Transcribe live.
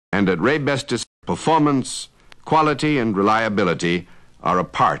And at Raybestos, performance, quality, and reliability are a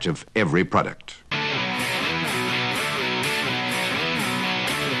part of every product.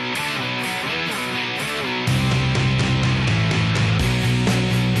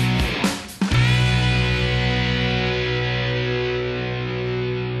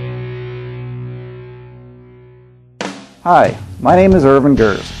 Hi, my name is Irvin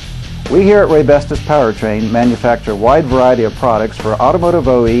Gers. We here at Raybestos Powertrain manufacture a wide variety of products for automotive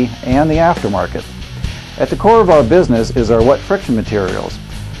OE and the aftermarket. At the core of our business is our wet friction materials.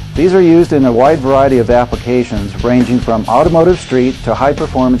 These are used in a wide variety of applications ranging from automotive street to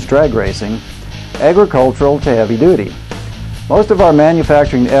high-performance drag racing, agricultural to heavy duty. Most of our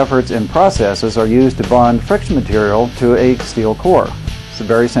manufacturing efforts and processes are used to bond friction material to a steel core. It's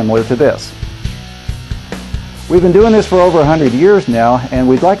very similar to this. We've been doing this for over 100 years now, and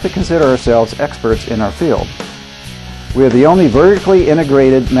we'd like to consider ourselves experts in our field. We are the only vertically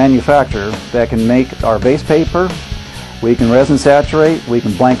integrated manufacturer that can make our base paper, we can resin saturate, we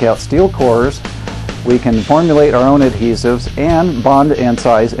can blank out steel cores, we can formulate our own adhesives, and bond and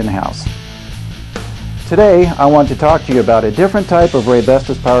size in-house. Today, I want to talk to you about a different type of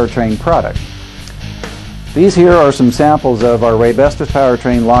Raybestos Powertrain product. These here are some samples of our Raybestos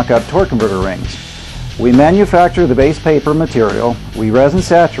Powertrain lockup torque converter rings. We manufacture the base paper material, we resin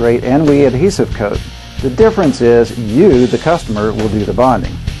saturate, and we adhesive coat. The difference is you, the customer, will do the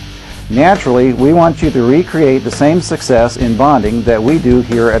bonding. Naturally, we want you to recreate the same success in bonding that we do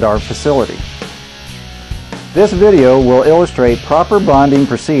here at our facility. This video will illustrate proper bonding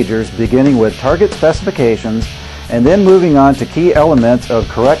procedures beginning with target specifications and then moving on to key elements of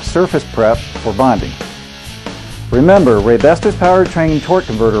correct surface prep for bonding. Remember, Raybestos Powertrain torque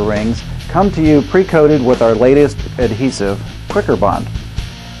converter rings come to you pre-coated with our latest adhesive, Quicker Bond,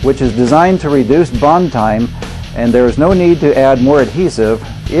 which is designed to reduce bond time, and there is no need to add more adhesive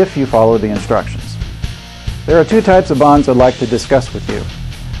if you follow the instructions. There are two types of bonds I'd like to discuss with you.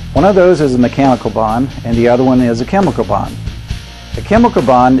 One of those is a mechanical bond, and the other one is a chemical bond. A chemical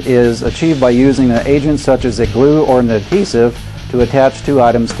bond is achieved by using an agent such as a glue or an adhesive to attach two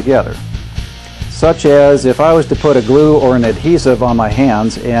items together. Such as if I was to put a glue or an adhesive on my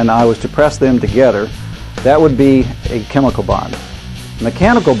hands and I was to press them together, that would be a chemical bond.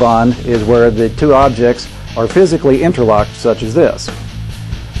 Mechanical bond is where the two objects are physically interlocked, such as this.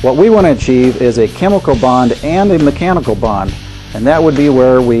 What we want to achieve is a chemical bond and a mechanical bond, and that would be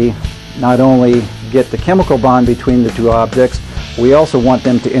where we not only get the chemical bond between the two objects, we also want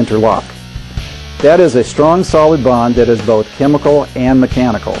them to interlock. That is a strong, solid bond that is both chemical and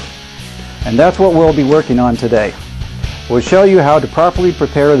mechanical. And that's what we'll be working on today. We'll show you how to properly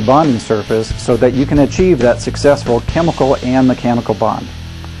prepare the bonding surface so that you can achieve that successful chemical and mechanical bond.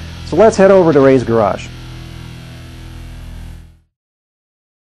 So let's head over to Ray's Garage.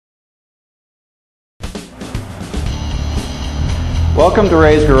 Welcome to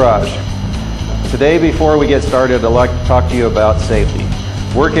Ray's Garage. Today, before we get started, I'd like to talk to you about safety.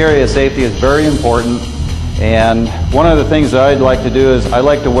 Work area safety is very important. And one of the things that I'd like to do is I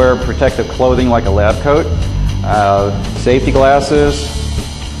like to wear protective clothing like a lab coat, safety glasses,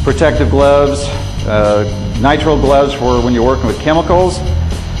 protective gloves, nitrile gloves for when you're working with chemicals,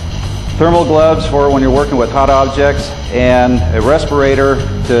 thermal gloves for when you're working with hot objects, and a respirator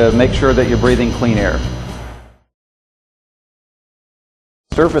to make sure that you're breathing clean air.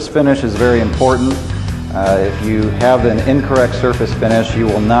 Surface finish is very important. If you have an incorrect surface finish, you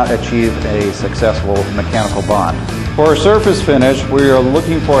will not achieve a successful mechanical bond. For our surface finish, we are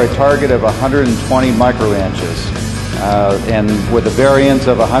looking for a target of 120 microinches, and with a variance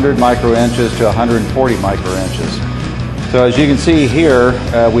of 100 microinches to 140 microinches. So as you can see here,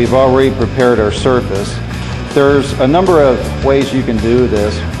 we've already prepared our surface. There's a number of ways you can do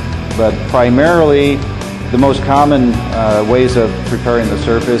this, but primarily the most common ways of preparing the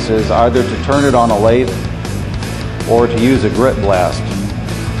surface is either to turn it on a lathe or to use a grit blast.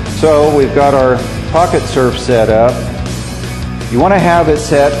 So we've got our pocket surf set up. You want to have it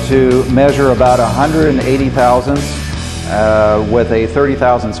set to measure about 180 thousandths with a 30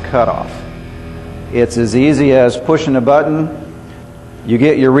 thousandths cutoff. It's as easy as pushing a button, you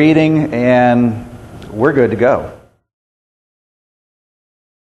get your reading, and we're good to go.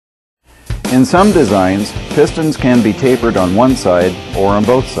 In some designs, pistons can be tapered on one side or on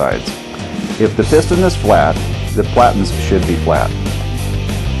both sides. If the piston is flat, the platens should be flat.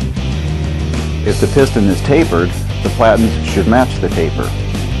 If the piston is tapered, the platens should match the taper.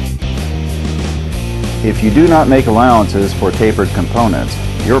 If you do not make allowances for tapered components,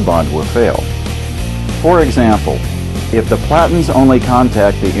 your bond will fail. For example, if the platens only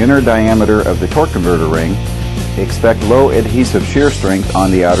contact the inner diameter of the torque converter ring, expect low adhesive shear strength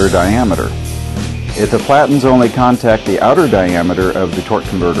on the outer diameter. If the platens only contact the outer diameter of the torque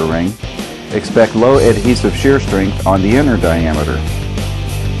converter ring, expect low adhesive shear strength on the inner diameter.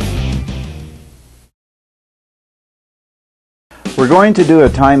 We're going to do a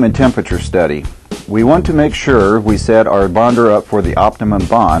time and temperature study. We want to make sure we set our bonder up for the optimum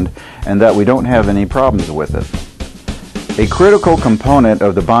bond and that we don't have any problems with it. A critical component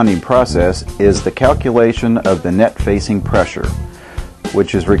of the bonding process is the calculation of the net facing pressure,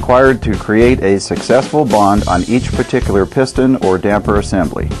 which is required to create a successful bond on each particular piston or damper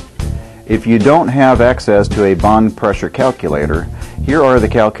assembly. If you don't have access to a bond pressure calculator, here are the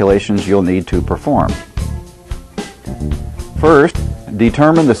calculations you'll need to perform. First,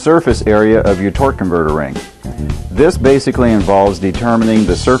 determine the surface area of your torque converter ring. This basically involves determining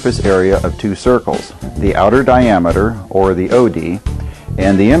the surface area of two circles, the outer diameter, or the OD,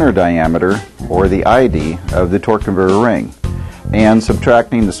 and the inner diameter, or the ID, of the torque converter ring, and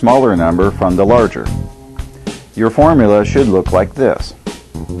subtracting the smaller number from the larger. Your formula should look like this.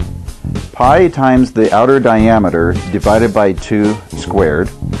 Pi times the outer diameter divided by 2 squared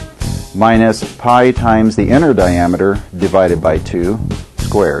minus pi times the inner diameter divided by 2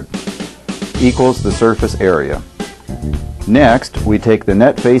 squared equals the surface area. Next, we take the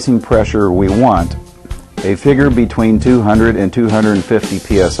net facing pressure we want, a figure between 200 and 250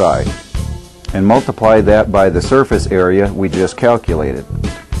 psi, and multiply that by the surface area we just calculated.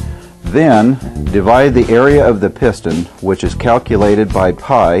 Then, divide the area of the piston, which is calculated by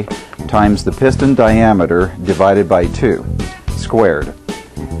pi times the piston diameter divided by 2 squared.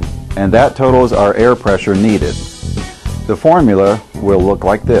 And that totals our air pressure needed. The formula will look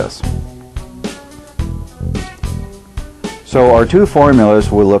like this. So our two formulas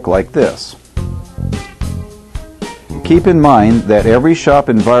will look like this. Keep in mind that every shop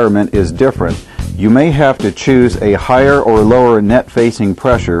environment is different. You may have to choose a higher or lower net facing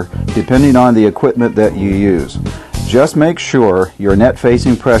pressure depending on the equipment that you use. Just make sure your net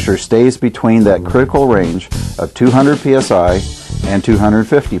facing pressure stays between that critical range of 200 psi and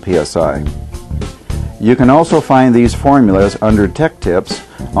 250 psi. You can also find these formulas under Tech Tips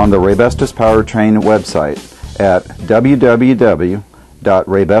on the Raybestos Powertrain website at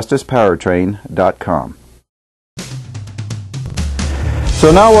www.raybestospowertrain.com.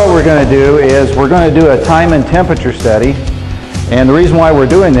 So now what we're going to do is we're going to do a time and temperature study, and the reason why we're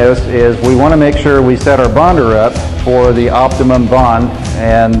doing this is we want to make sure we set our bonder up for the optimum bond,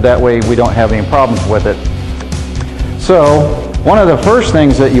 and that way we don't have any problems with it. So one of the first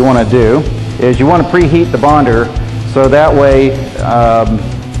things that you want to do is you want to preheat the bonder so that way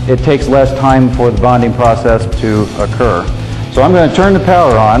it takes less time for the bonding process to occur. So I'm going to turn the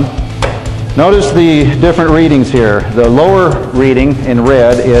power on. Notice the different readings here. The lower reading in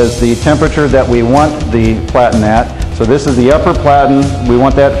red is the temperature that we want the platen at. So this is the upper platen, we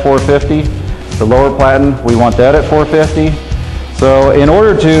want that at 450. The lower platen, we want that at 450. So in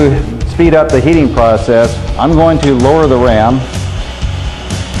order to speed up the heating process, I'm going to lower the ram,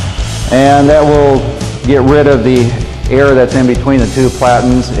 and that will get rid of the air that's in between the two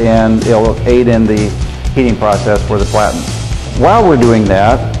platens, and it'll aid in the heating process for the platens. While we're doing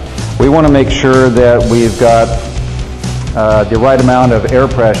that, we want to make sure that we've got the right amount of air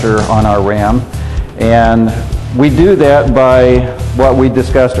pressure on our ram, and we do that by what we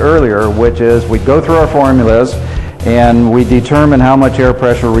discussed earlier, which is we go through our formulas and we determine how much air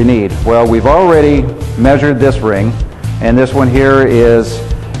pressure we need. Well, we've already measured this ring, and this one here is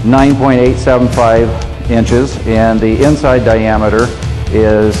 9.875 inches, and the inside diameter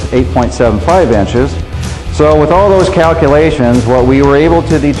is 8.75 inches. So with all those calculations, what we were able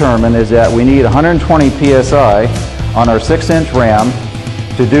to determine is that we need 120 psi on our 6-inch ram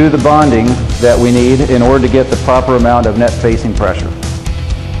to do the bonding that we need in order to get the proper amount of net facing pressure.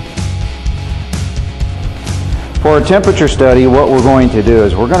 For our temperature study, what we're going to do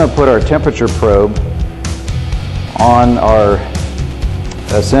is we're going to put our temperature probe on our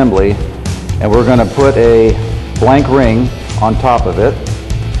assembly, and we're going to put a blank ring on top of it.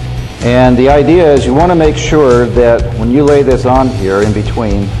 And the idea is you want to make sure that when you lay this on here in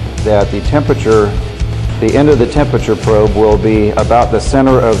between, that the temperature, the end of the temperature probe will be about the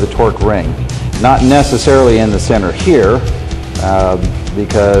center of the torque ring. Not necessarily in the center here,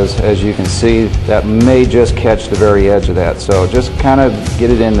 because as you can see, that may just catch the very edge of that. So just kind of get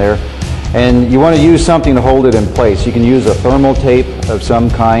it in there. And you want to use something to hold it in place. You can use a thermal tape of some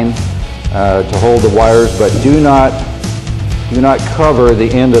kind to hold the wires, but do not cover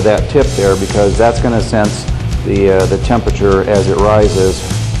the end of that tip there, because that's going to sense the temperature as it rises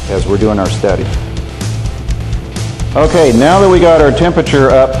as we're doing our study. Okay, now that we got our temperature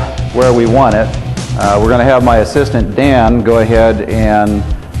up where we want it, we're going to have my assistant Dan go ahead and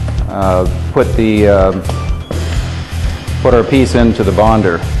put our piece into the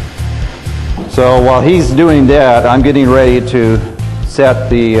bonder. So while he's doing that, I'm getting ready to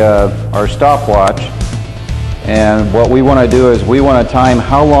set our stopwatch. And what we want to do is we want to time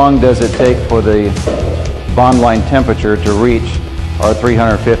how long does it take for the bond line temperature to reach our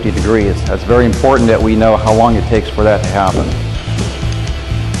 350 degrees. That's very important that we know how long it takes for that to happen.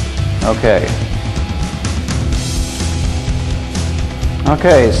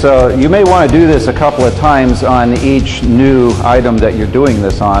 Okay, so you may want to do this a couple of times on each new item that you're doing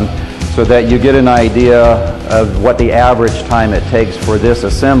this on, so that you get an idea of what the average time it takes for this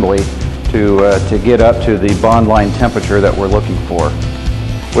assembly to get up to the bond line temperature that we're looking for.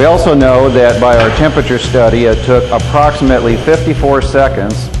 We also know that by our temperature study, it took approximately 54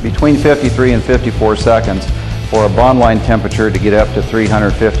 seconds, between 53 and 54 seconds, for a bond line temperature to get up to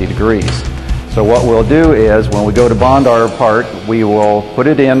 350 degrees. So what we'll do is, when we go to bond our part, we will put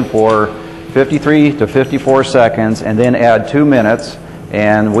it in for 53 to 54 seconds and then add 2 minutes,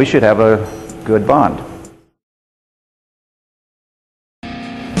 and we should have a good bond.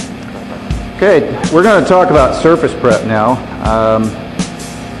 Okay, we're going to talk about surface prep now.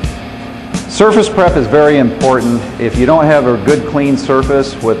 Surface prep is very important. If you don't have a good clean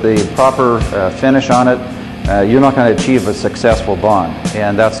surface with the proper finish on it, you're not going to achieve a successful bond.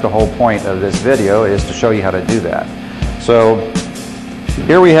 And that's the whole point of this video, is to show you how to do that. So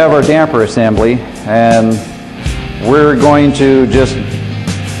here we have our damper assembly, and we're going to just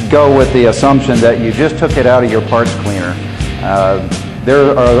go with the assumption that you just took it out of your parts cleaner.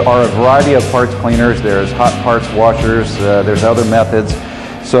 There are a variety of parts cleaners. There's hot parts washers, there's other methods.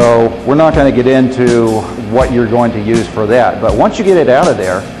 So we're not going to get into what you're going to use for that. But once you get it out of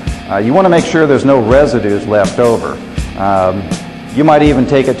there, you want to make sure there's no residues left over. You might even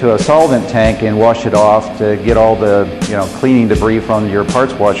take it to a solvent tank and wash it off to get all the cleaning debris from your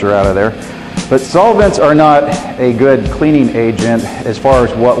parts washer out of there. But solvents are not a good cleaning agent as far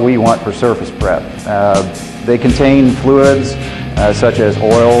as what we want for surface prep. They contain fluids such as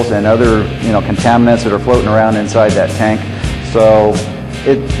oils and other contaminants that are floating around inside that tank. So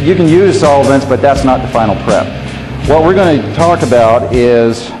you can use solvents, but that's not the final prep. What we're going to talk about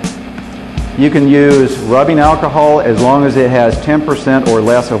is you can use rubbing alcohol as long as it has 10% or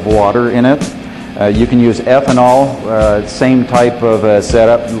less of water in it. You can use ethanol, same type of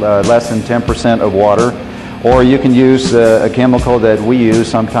setup, less than 10% of water. Or you can use a chemical that we use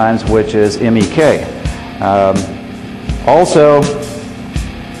sometimes, which is MEK. Also,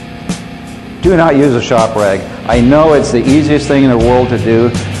 do not use a shop rag. I know it's the easiest thing in the world to do.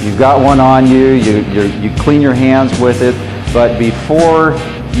 You've got one on you, you clean your hands with it, but before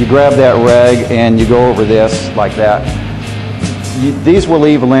you grab that rag and you go over this like that, these will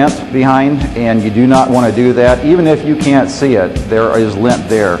leave lint behind, and you do not want to do that. Even if you can't see it, there is lint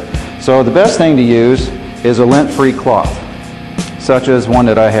there. So the best thing to use is a lint-free cloth, such as one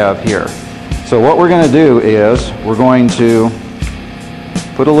that I have here. So what we're going to do is we're going to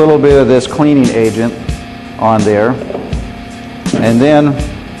put a little bit of this cleaning agent on there, and then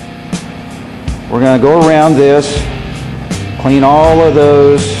we're going to go around this, clean all of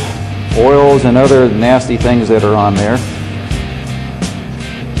those oils and other nasty things that are on there.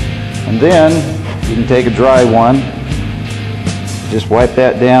 And then you can take a dry one, just wipe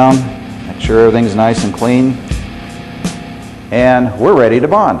that down, make sure everything's nice and clean, and we're ready to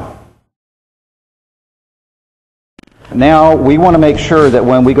bond. Now we want to make sure that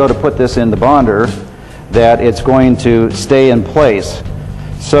when we go to put this in the bonder that it's going to stay in place.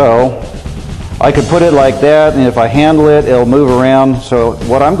 So I could put it like that, and if I handle it, it'll move around. So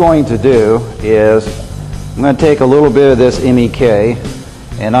what I'm going to do is I'm going to take a little bit of this MEK,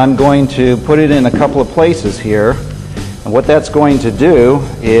 and I'm going to put it in a couple of places here. And what that's going to do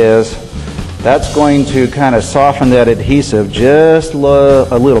is that's going to kind of soften that adhesive just a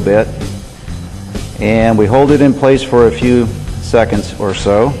little bit. And we hold it in place for a few seconds or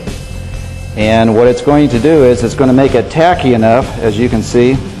so. And what it's going to do is it's going to make it tacky enough, as you can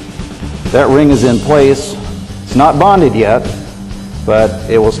see. That ring is in place. It's not bonded yet, but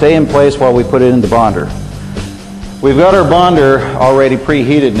it will stay in place while we put it in the bonder. We've got our bonder already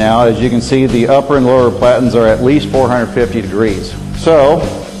preheated now. As you can see, the upper and lower platens are at least 450 degrees. So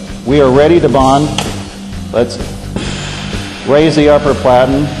we are ready to bond. Let's raise the upper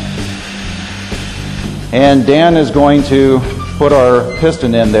platen. And Dan is going to put our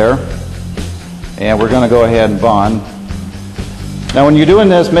piston in there, and we're going to go ahead and bond. Now when you're doing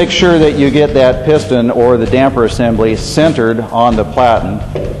this, make sure that you get that piston or the damper assembly centered on the platen.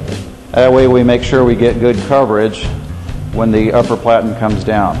 That way we make sure we get good coverage when the upper platen comes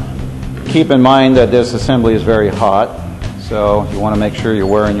down. keep in mind that this assembly is very hot, so you want to make sure you're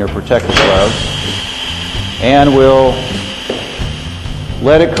wearing your protective gloves. And we'll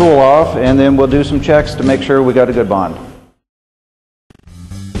let it cool off, and then we'll do some checks to make sure we got a good bond.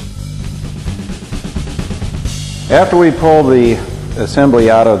 After we pull the assembly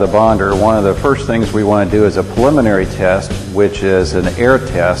out of the bonder, one of the first things we want to do is a preliminary test, which is an air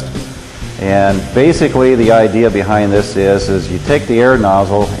test. And basically the idea behind this is you take the air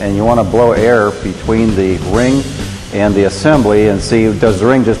nozzle and you want to blow air between the ring and the assembly and see, does the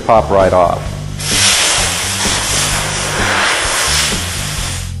ring just pop right off?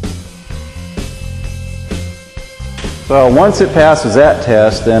 So once it passes that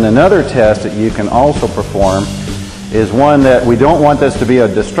test, then another test that you can also perform is one that we don't want this to be a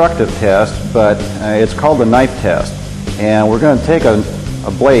destructive test, but it's called the knife test. And we're going to take a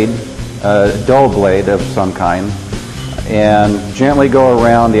blade, a dull blade of some kind, and gently go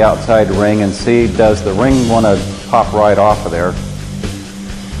around the outside ring and see, does the ring want to pop right off of there?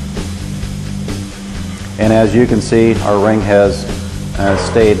 And as you can see, our ring has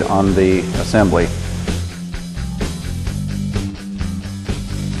stayed on the assembly.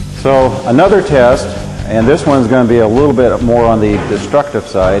 So another test, and this one's going to be a little bit more on the destructive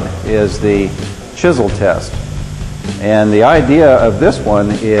side, is the chisel test. And the idea of this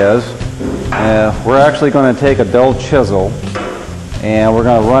one is we're actually going to take a dull chisel and we're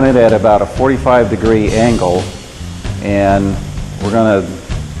going to run it at about a 45-degree angle, and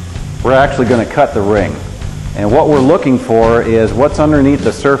we're actually going to cut the ring. And what we're looking for is what's underneath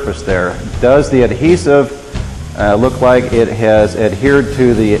the surface there. Does the adhesive look like it has adhered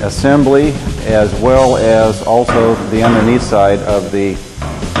to the assembly, as well as also the underneath side of the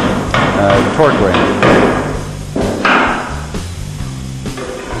torque ring.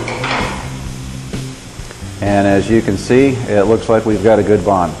 And as you can see, it looks like we've got a good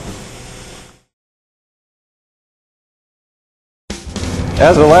bond.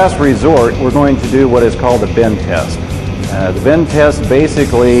 As a last resort, we're going to do what is called a bend test. The bend test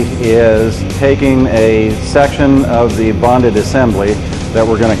basically is taking a section of the bonded assembly that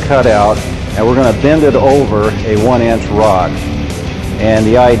we're going to cut out, and we're going to bend it over a 1-inch rod. And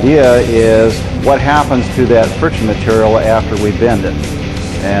the idea is what happens to that friction material after we bend it.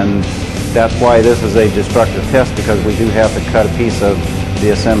 And that's why this is a destructive test, because we do have to cut a piece of the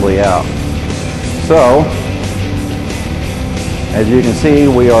assembly out. So, as you can see,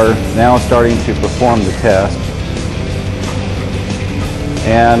 we are now starting to perform the test.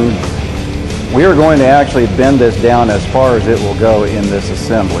 And we are going to actually bend this down as far as it will go in this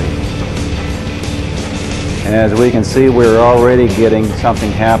assembly. And as we can see, we're already getting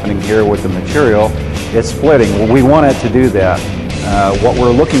something happening here with the material. It's splitting. Well, we want it to do that. What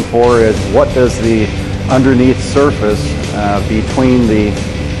we're looking for is what does the underneath surface between the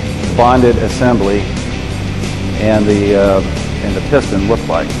bonded assembly and the piston look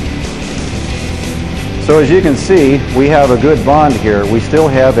like. So as you can see, we have a good bond here. We still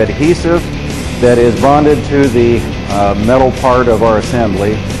have adhesive that is bonded to the metal part of our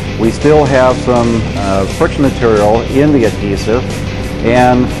assembly. We still have some friction material in the adhesive,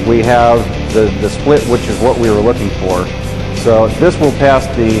 and we have the split, which is what we were looking for. So this will pass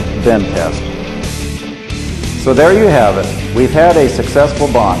the bend test. So there you have it. We've had a successful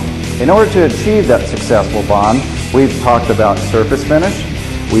bond. In order to achieve that successful bond, we've talked about surface finish.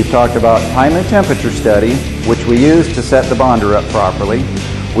 We've talked about time and temperature study, which we use to set the bonder up properly.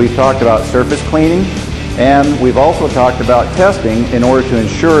 We've talked about surface cleaning, and we've also talked about testing in order to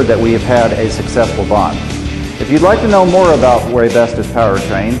ensure that we have had a successful bond. If you'd like to know more about Raybestos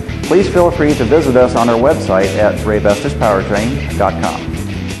Powertrain, please feel free to visit us on our website at raybestospowertrain.com.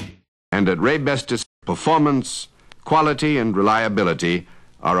 And at Raybestos, performance, quality, and reliability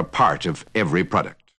are a part of every product.